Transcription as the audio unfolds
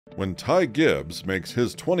When Ty Gibbs makes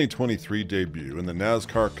his 2023 debut in the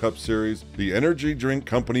NASCAR Cup Series, the energy drink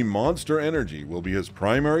company Monster Energy will be his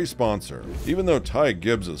primary sponsor. Even though Ty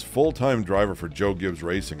Gibbs' full-time driver for Joe Gibbs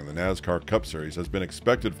Racing in the NASCAR Cup Series has been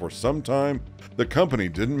expected for some time, the company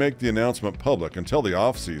didn't make the announcement public until the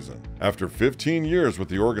offseason. After 15 years with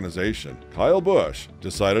the organization, Kyle Busch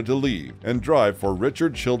decided to leave and drive for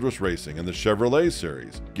Richard Childress Racing in the Chevrolet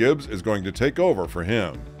Series. Gibbs is going to take over for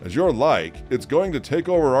him. As you're like, it's going to take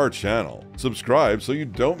over our channel. Subscribe so you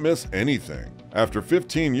don't miss anything. After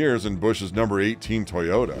 15 years in Busch's number 18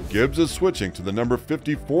 Toyota, Gibbs is switching to the number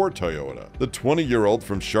 54 Toyota. The 20-year-old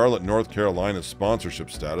from Charlotte, North Carolina's sponsorship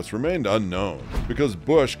status remained unknown. Because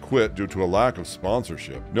Busch quit due to a lack of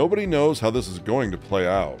sponsorship, nobody knows how this is going to play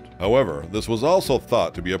out. However, this was also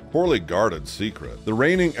thought to be a poorly guarded secret. The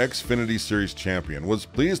reigning Xfinity Series champion was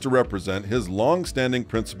pleased to represent his long-standing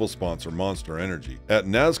principal sponsor Monster Energy at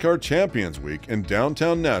NASCAR Champions Week in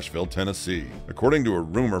downtown Nashville, Tennessee. According to a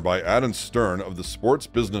rumor by Adam Stern of the Sports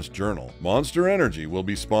Business Journal, Monster Energy will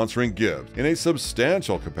be sponsoring Gibbs in a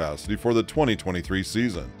substantial capacity for the 2023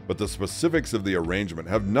 season, but the specifics of the arrangement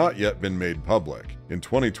have not yet been made public. In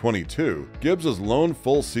 2022, Gibbs' lone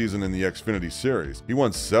full season in the Xfinity Series, he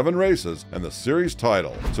won 7 races and the series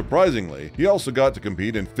title. Surprisingly, he also got to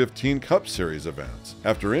compete in 15 Cup Series events.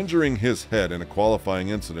 After injuring his head in a qualifying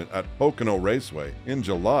incident at Pocono Raceway in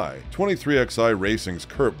July, 23XI Racing's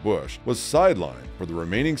Kurt Busch was sidelined for the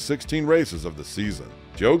remaining 16 races of the season.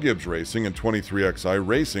 Joe Gibbs Racing and 23XI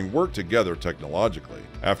Racing worked together technologically.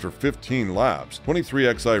 After 15 laps,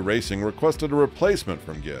 23XI Racing requested a replacement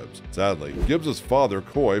from Gibbs. Sadly, Gibbs' father,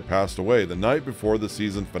 Coy, passed away the night before the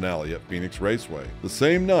season finale at Phoenix Raceway. The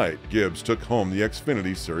same night, Gibbs took home the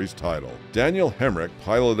Xfinity Series title. Daniel Hemrick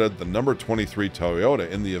piloted the number 23 Toyota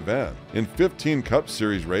in the event. In 15 Cup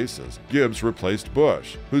Series races, Gibbs replaced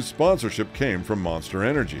Busch, whose sponsorship came from Monster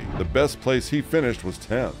Energy. The best place he finished was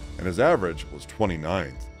 10th, and his average was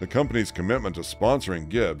 29th. The company's commitment to sponsoring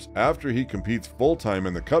Gibbs after he competes full-time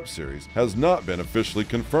in the Cup Series has not been officially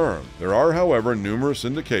confirmed. There are, however, numerous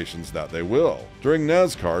indications that they will. During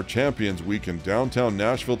NASCAR Champions Week in downtown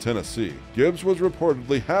Nashville, Tennessee, Gibbs was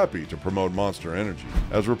reportedly happy to promote Monster Energy,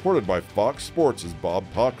 as reported by Fox Sports' Bob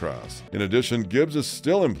Pockrass. In addition, Gibbs is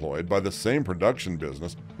still employed by the same production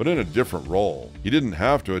business, but in a different role. He didn't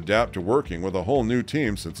have to adapt to working with a whole new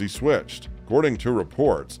team since he switched. According to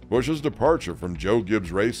reports, Busch's departure from Joe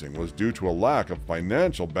Gibbs Racing was due to a lack of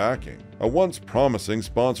financial backing. A once promising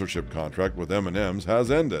sponsorship contract with M&M's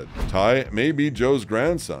has ended. Ty may be Joe's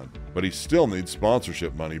grandson, but he still needs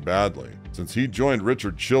sponsorship money badly. Since he joined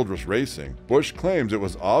Richard Childress Racing, Busch claims it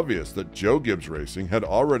was obvious that Joe Gibbs Racing had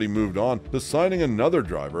already moved on to signing another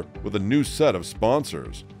driver with a new set of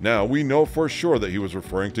sponsors. Now we know for sure that he was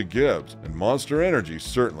referring to Gibbs, and Monster Energy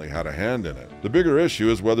certainly had a hand in it. The bigger issue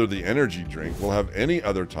is whether the energy drink will have any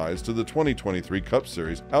other ties to the 2023 Cup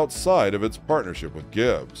Series outside of its partnership with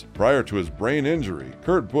Gibbs. Prior to his brain injury,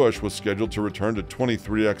 Kurt Busch was scheduled to return to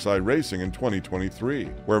 23XI Racing in 2023,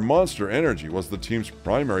 where Monster Energy was the team's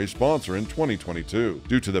primary sponsor in 2022.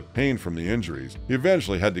 Due to the pain from the injuries, he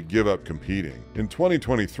eventually had to give up competing. In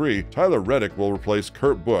 2023, Tyler Reddick will replace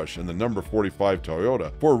Kurt Busch in the number 45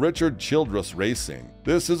 Toyota for Richard Childress Racing.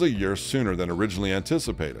 This is a year sooner than originally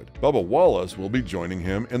anticipated. Bubba Wallace will be joining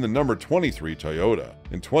him in the number 23 Toyota.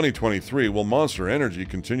 In 2023, will Monster Energy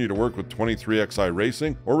continue to work with 23XI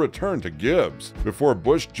Racing or return to Gibbs? Before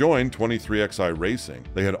Busch joined 23XI Racing,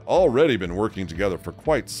 they had already been working together for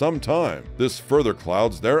quite some time. This further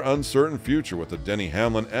clouds their uncertain future with the Denny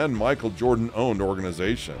Hamlin and Michael Jordan-owned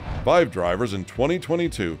organization. 5 drivers in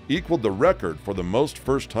 2022 equaled the record for the most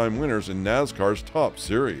first-time winners in NASCAR's top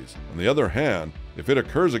series. On the other hand, if it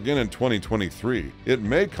occurs again in 2023, it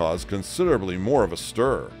may cause considerably more of a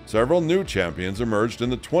stir. Several new champions emerged in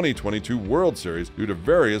the 2022 World Series due to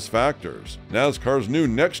various factors. NASCAR's new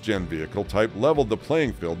next-gen vehicle type leveled the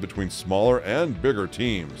playing field between smaller and bigger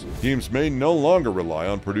teams. Teams may no longer rely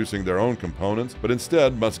on producing their own components, but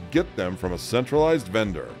instead must get them from a centralized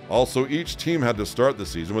vendor. Also, each team had to start the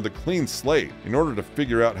season with a clean slate in order to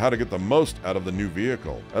figure out how to get the most out of the new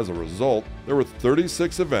vehicle. As a result, there were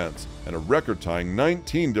 36 events and a record-tying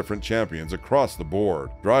 19 different champions across the board.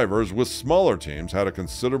 Drivers with smaller teams had a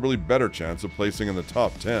considerably better chance of placing in the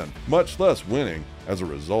top 10, much less winning, as a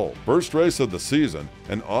result. First race of the season,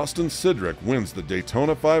 and Austin Cindric wins the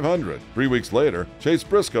Daytona 500. 3 weeks later, Chase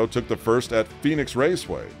Briscoe took the first at Phoenix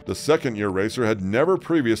Raceway. The second-year racer had never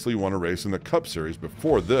previously won a race in the Cup Series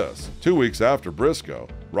before this. 2 weeks after Briscoe,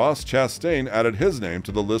 Ross Chastain added his name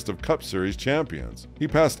to the list of Cup Series champions. He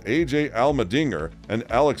passed A.J. Allmendinger and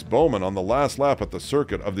Alex Bowman on the last lap at the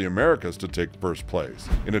Circuit of the Americas to take first place.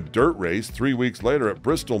 In a dirt race 3 weeks later at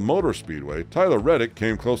Bristol Motor Speedway, Tyler Reddick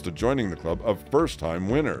came close to joining the club of first-time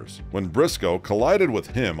winners. When Briscoe collided with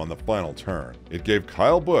him on the final turn, it gave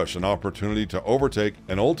Kyle Busch an opportunity to overtake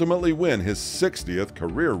and ultimately win his 60th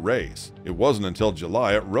career race. It wasn't until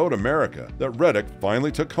July at Road America that Reddick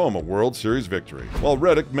finally took home a World Series victory. While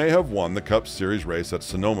Reddick may have won the Cup Series race at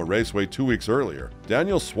Sonoma Raceway 2 weeks earlier,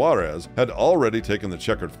 Daniel Suarez had already taken the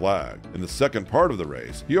checkered flag. In the second part of the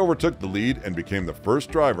race, he overtook the lead and became the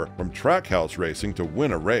first driver from Trackhouse Racing to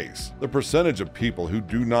win a race. The percentage of people who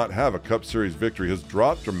do not have a Cup Series victory has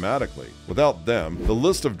dropped dramatically. Without them, the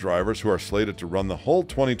list of drivers who are slated to run the whole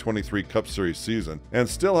 2023 Cup Series season and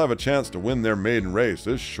still have a chance to win their maiden race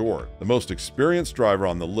is short. The most experienced driver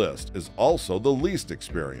on the list is also the least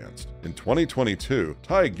experienced. In 2022,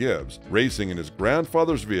 Ty Gibbs, racing in his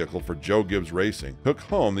grandfather's vehicle for Joe Gibbs Racing, took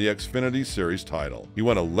home the Xfinity Series title. He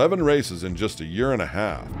won 11 races in just a year and a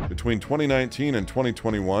half. Between 2019 and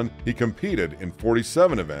 2021, he competed in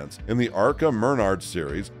 47 events in the ARCA Menard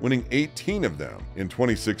Series, winning 18 of them. In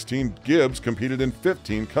 2016, Gibbs competed in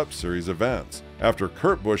 15 Cup Series events. After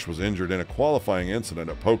Kurt Busch was injured in a qualifying incident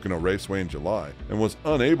at Pocono Raceway in July and was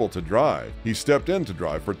unable to drive, he stepped in to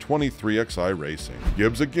drive for 23XI Racing.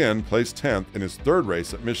 Gibbs again placed 10th in his third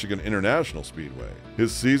race at Michigan International Speedway.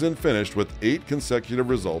 His season finished with 8 consecutive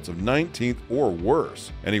results of 19th or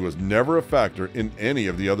worse, and he was never a factor in any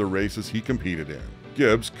of the other races he competed in.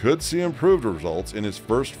 Gibbs could see improved results in his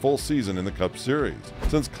first full season in the Cup Series.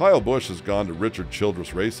 Since Kyle Busch has gone to Richard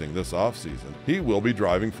Childress Racing this offseason, he will be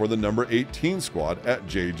driving for the number 18 squad at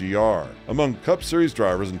JGR. Among Cup Series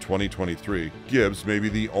drivers in 2023, Gibbs may be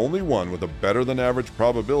the only one with a better-than-average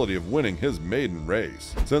probability of winning his maiden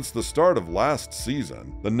race. Since the start of last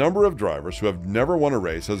season, the number of drivers who have never won a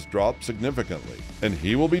race has dropped significantly, and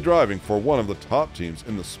he will be driving for one of the top teams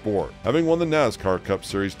in the sport. Having won the NASCAR Cup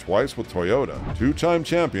Series twice with Toyota, two-time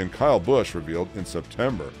champion Kyle Busch revealed in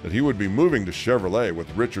September that he would be moving to Chevrolet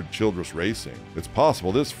with Richard Childress Racing. It's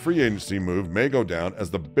possible this free agency move may go down as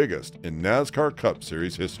the biggest in NASCAR Cup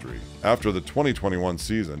Series history. After the 2021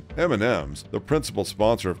 season, M&M's, the principal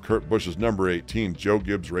sponsor of Kurt Busch's number 18 Joe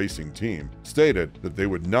Gibbs Racing team, stated that they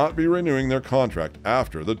would not be renewing their contract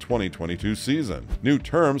after the 2022 season. New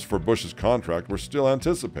terms for Busch's contract were still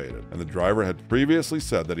anticipated, and the driver had previously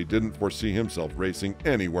said that he didn't foresee himself racing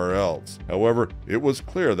anywhere else. However, it was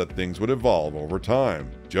clear that things would evolve over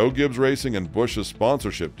time. Joe Gibbs Racing and Busch's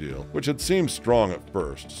sponsorship deal, which had seemed strong at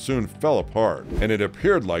first, soon fell apart, and it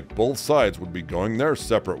appeared like both sides would be going their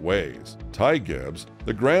separate ways. Ty Gibbs,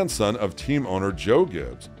 the grandson of team owner Joe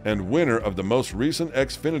Gibbs and winner of the most recent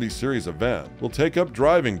Xfinity Series event, will take up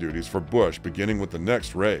driving duties for Busch beginning with the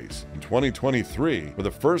next race. In 2023, for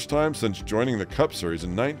the first time since joining the Cup Series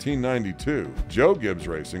in 1992, Joe Gibbs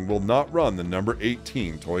Racing will not run the number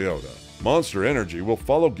 18 Toyota. Monster Energy will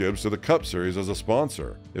follow Gibbs to the Cup Series as a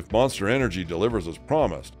sponsor. If Monster Energy delivers as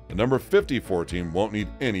promised, the number 54 team won't need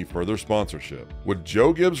any further sponsorship. Would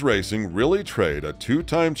Joe Gibbs Racing really trade a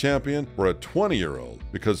two-time champion for a 20-year-old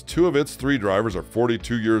because 2 of its 3 drivers are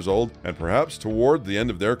 42 years old and perhaps toward the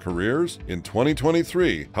end of their careers? In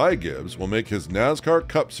 2023, Ty Gibbs will make his NASCAR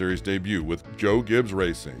Cup Series debut with Joe Gibbs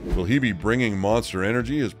Racing. Will he be bringing Monster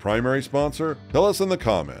Energy his primary sponsor? Tell us in the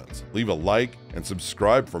comments. Leave a like and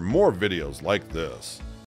subscribe for more videos like this.